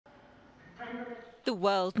The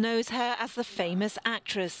world knows her as the famous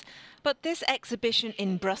actress, but this exhibition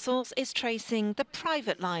in Brussels is tracing the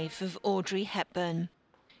private life of Audrey Hepburn.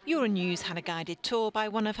 Euronews had a guided tour by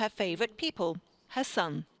one of her favourite people, her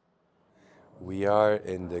son. We are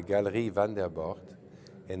in the Galerie Van der Bort,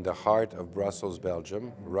 in the heart of Brussels,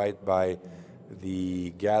 Belgium, right by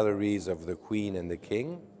the galleries of the Queen and the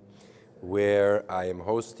King, where I am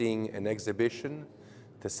hosting an exhibition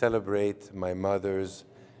to celebrate my mother's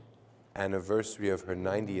anniversary of her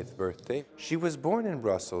 90th birthday. She was born in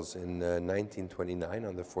Brussels in 1929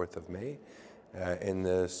 on the 4th of May in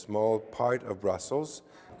a small part of Brussels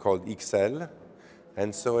called Ixelles,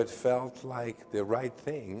 and so it felt like the right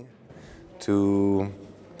thing to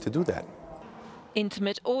do that.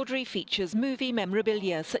 Intimate Audrey features movie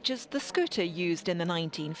memorabilia such as the scooter used in the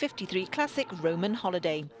 1953 classic Roman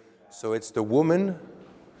holiday. So it's the woman,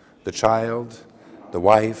 the child, the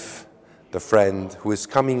wife, the friend who is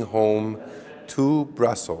coming home to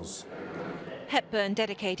Brussels. Hepburn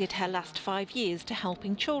dedicated her last 5 years to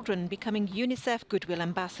helping children, becoming UNICEF Goodwill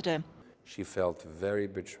Ambassador. She felt very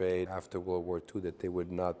betrayed after World War II that there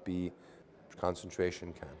would not be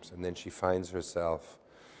concentration camps. And then she finds herself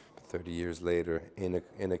 30 years later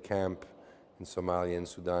in a camp in Somalia and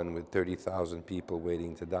Sudan with 30,000 people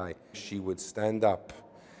waiting to die. She would stand up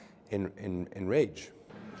in rage.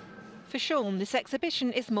 For Sean, this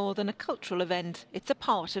exhibition is more than a cultural event. It's a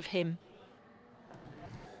part of him.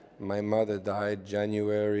 My mother died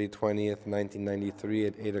January 20th, 1993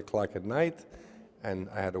 at 8 o'clock at night, and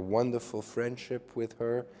I had a wonderful friendship with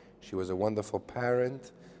her. She was a wonderful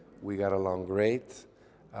parent. We got along great.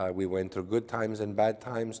 We went through good times and bad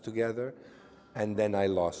times together, and then I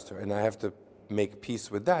lost her. And I have to make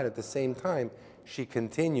peace with that. At the same time, she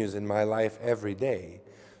continues in my life every day.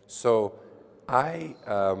 So I'm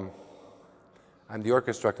the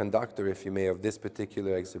orchestra conductor, if you may, of this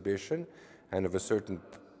particular exhibition and of a certain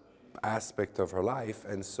aspect of her life.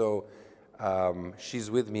 And so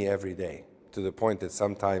she's with me every day, to the point that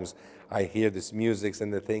sometimes I hear this music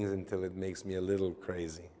and the things until it makes me a little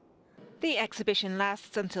crazy. The exhibition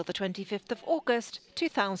lasts until the 25th of August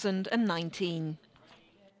 2019.